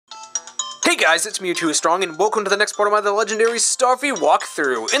Hey guys, it's Mewtwo Strong, and welcome to the next part of my The Legendary Starfy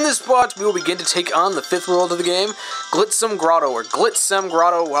walkthrough. In this spot, we will begin to take on the 5th world of the game, Glitzem Grotto, or Glitzem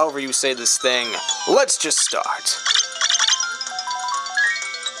Grotto, however you say this thing. Let's just start.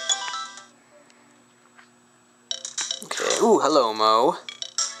 Okay, ooh, hello, Mo.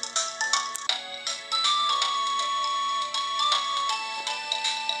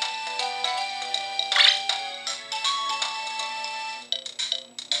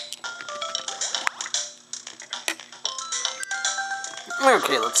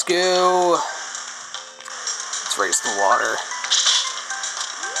 Okay, let's go. Let's raise the water.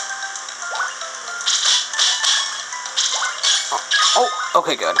 Oh,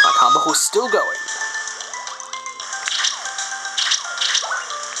 okay, good. My combo is still going.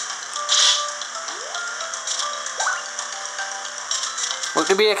 Look,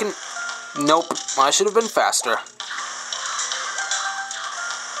 maybe I can... Nope, I should have been faster.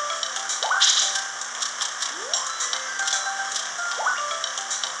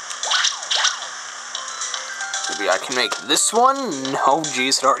 Maybe I can make this one? No,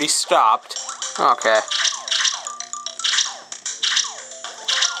 geez, it already stopped. Okay.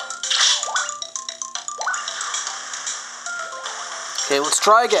 Okay, let's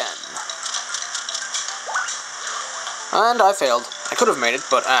try again. And I failed. I could have made it,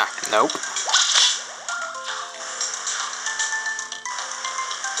 but nope.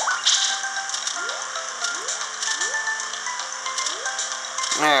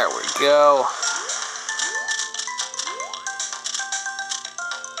 There we go.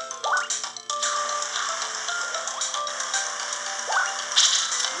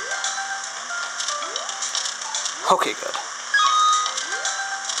 Okay, good.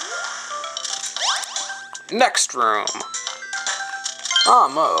 Next room. Ah,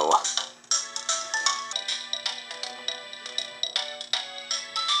 Mo.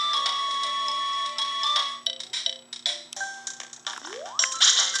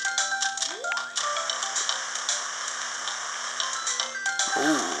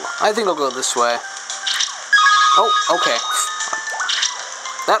 Ooh, I think I'll go this way. Oh, okay.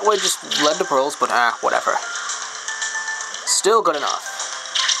 That way just led to pearls, but whatever. Still good enough.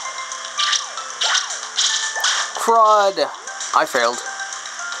 Crud! I failed.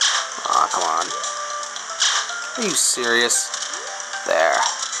 Aw, come on. Are you serious? There.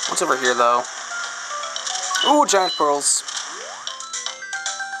 What's over here, though? Ooh, giant pearls.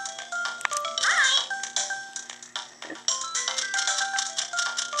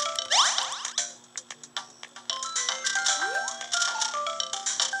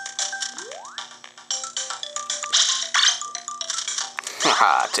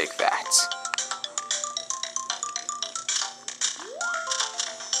 Haha, take that.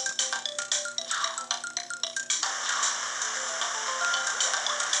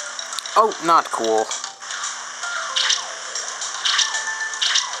 Oh, not cool.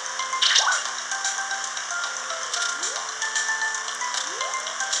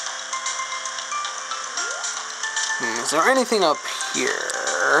 Is there anything up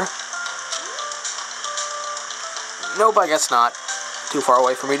here? Nope, I guess not. Too far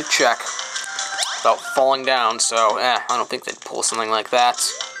away for me to check without falling down, so I don't think they'd pull something like that.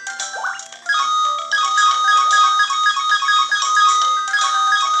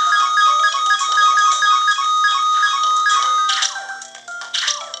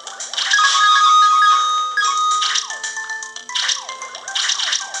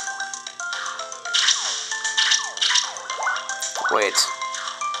 Wait.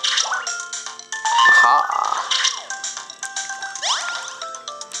 Aha.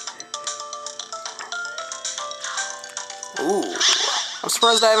 Ooh. I'm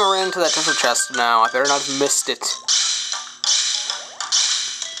surprised I haven't ran into that treasure chest now. I better not have missed it.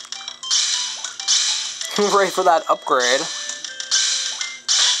 Ready for that upgrade.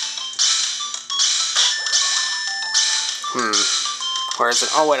 Where is it?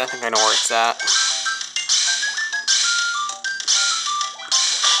 Oh wait, I think I know where it's at.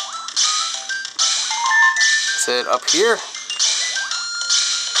 Is it up here?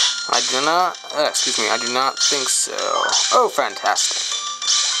 I do not, I do not think so. Oh, fantastic.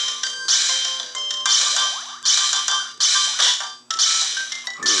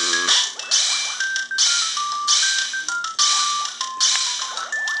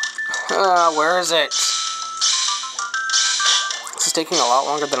 Where is it? This is taking a lot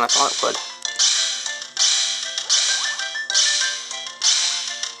longer than I thought it would.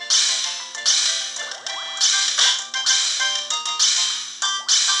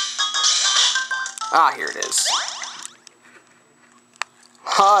 Ah, here it is.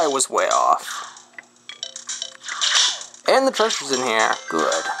 I was way off. And the treasure's in here.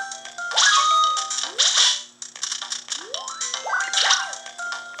 Good.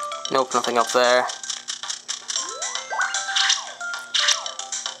 Nope, nothing up there.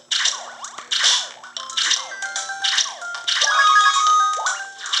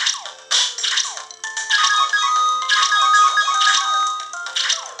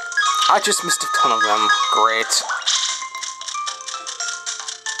 I just missed a ton of them. Great.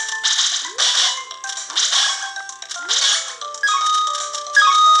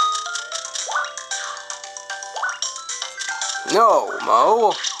 No,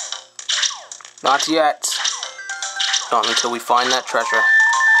 Mo. Not yet. Not until we find that treasure.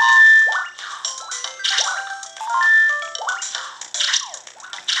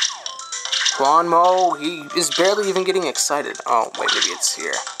 Come on, Mo. He is barely even getting excited. Oh, wait, maybe it's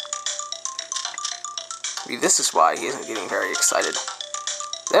here. Maybe this is why he isn't getting very excited.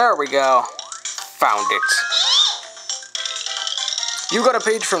 There we go. Found it. You got a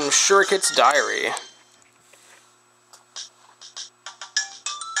page from Shurikit's diary.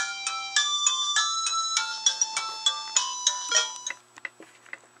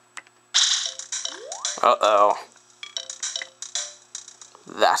 Uh-oh.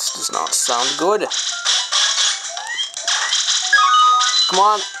 That does not sound good. Come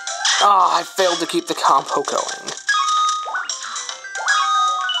on. Ah, I failed to keep the combo going.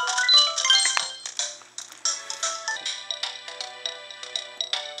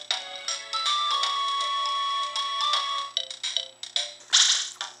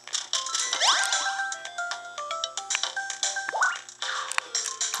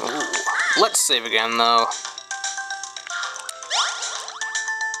 Ooh. Let's save again, though.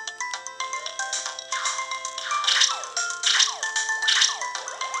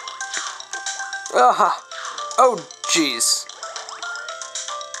 Oh, jeez.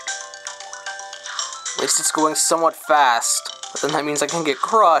 At least it's going somewhat fast, but then that means I can get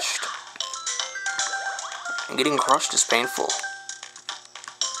crushed. And getting crushed is painful.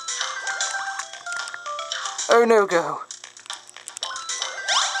 Oh, no, go.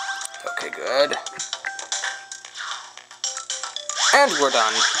 Okay, good. And we're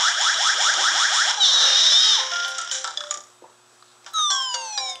done.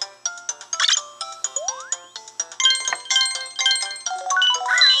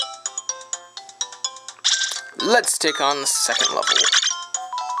 Let's take on the second level.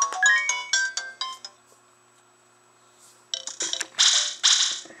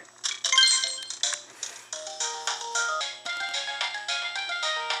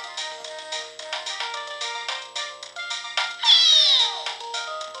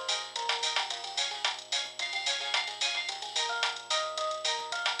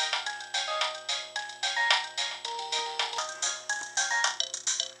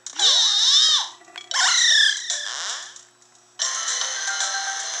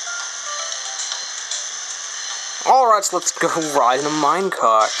 Alright, so let's go ride in a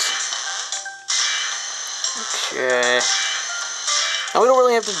minecart. Okay. Now we don't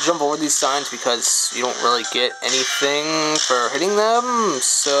really have to jump over these signs because you don't really get anything for hitting them.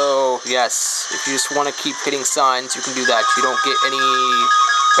 So, yes, if you just want to keep hitting signs, you can do that. You don't get any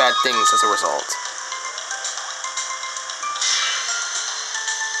bad things as a result.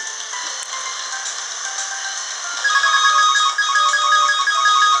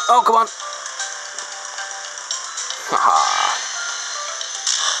 Oh, come on. Haha.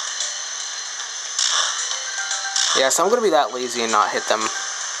 Yes, I'm gonna be that lazy and not hit them.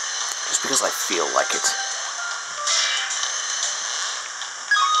 Just because I feel like it.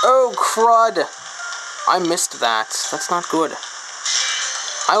 Oh, crud! I missed that. That's not good.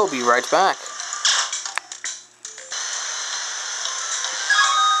 I will be right back.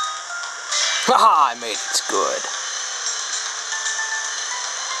 Haha, I made it. Good.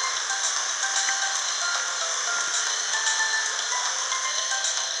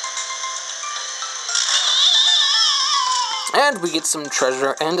 And we get some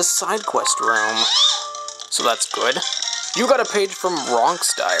treasure and a side quest room. So that's good. You got a page from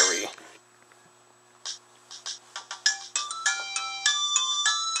Ronk's diary.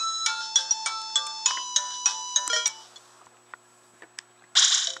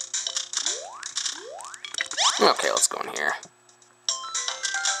 Okay, let's go in here.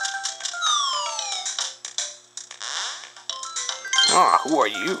 Ah, who are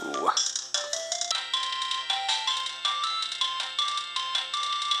you?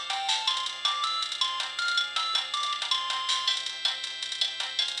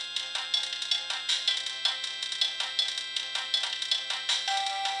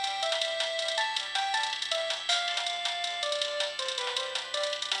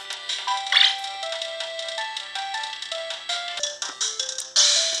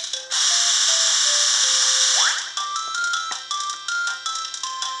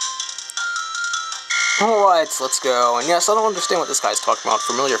 Alright, let's go. And yes, I don't understand what this guy's talking about.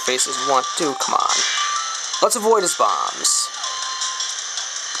 Familiar faces want to. Come on. Let's avoid his bombs.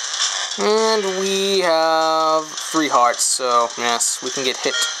 And we have 3 hearts, so yes, we can get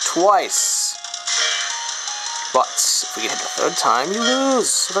hit twice. But if we get hit the 3rd time, you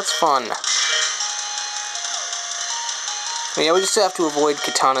lose. So that's fun. But yeah, we just have to avoid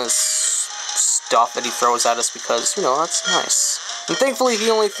Katana's stuff that he throws at us because, you know, that's nice. And thankfully, he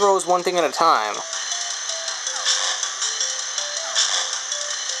only throws one thing at a time.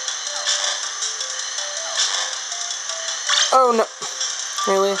 Oh no.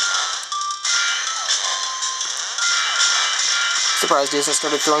 Really? Surprised he hasn't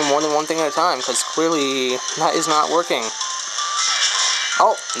started throwing more than one thing at a time, because clearly that is not working.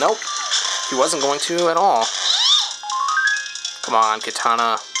 Oh, nope. He wasn't going to at all. Come on,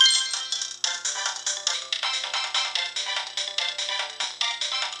 Katana.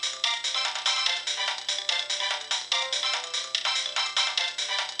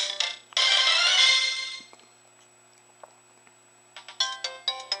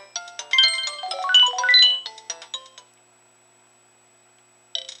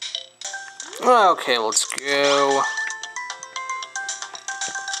 Okay, let's go.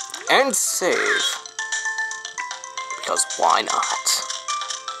 And save. Because why not?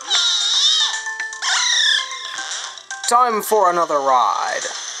 Time for another ride.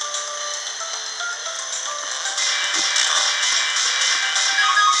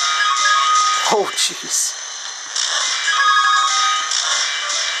 Oh, jeez.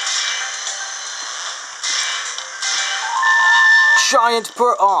 Giant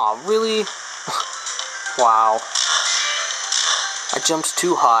aw, really? Wow. I jumped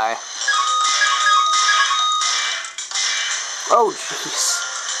too high. Oh, jeez.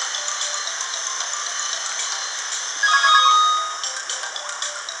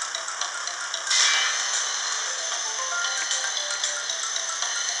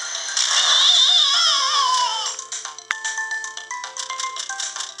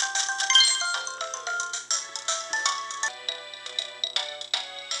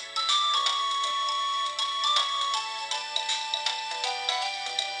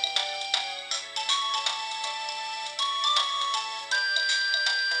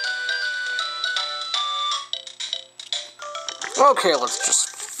 Okay, let's just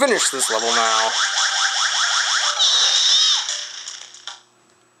finish this level now.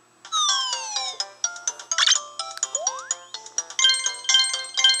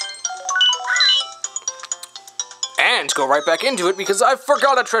 And go right back into it because I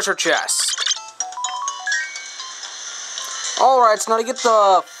forgot a treasure chest. Alright, so now to get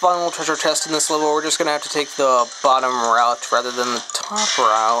the final treasure chest in this level, we're just gonna have to take the bottom route rather than the top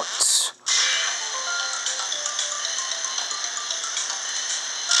route.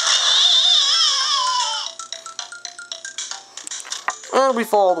 And we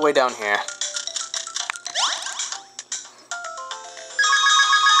fall all the way down here.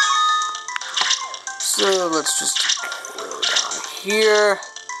 So let's just go down here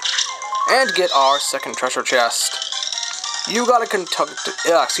and get our second treasure chest. You got a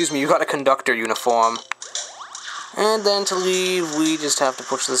conductor uniform. And then to leave, we just have to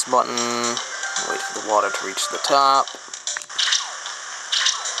push this button, wait for the water to reach the top.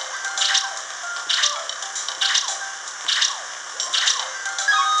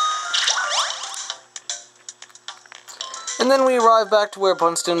 And then we arrive back to where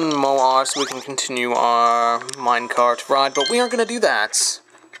Bunston and Mo are so we can continue our minecart ride, but we aren't going to do that.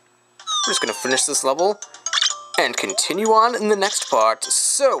 We're just going to finish this level and continue on in the next part.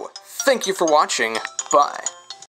 So, thank you for watching. Bye.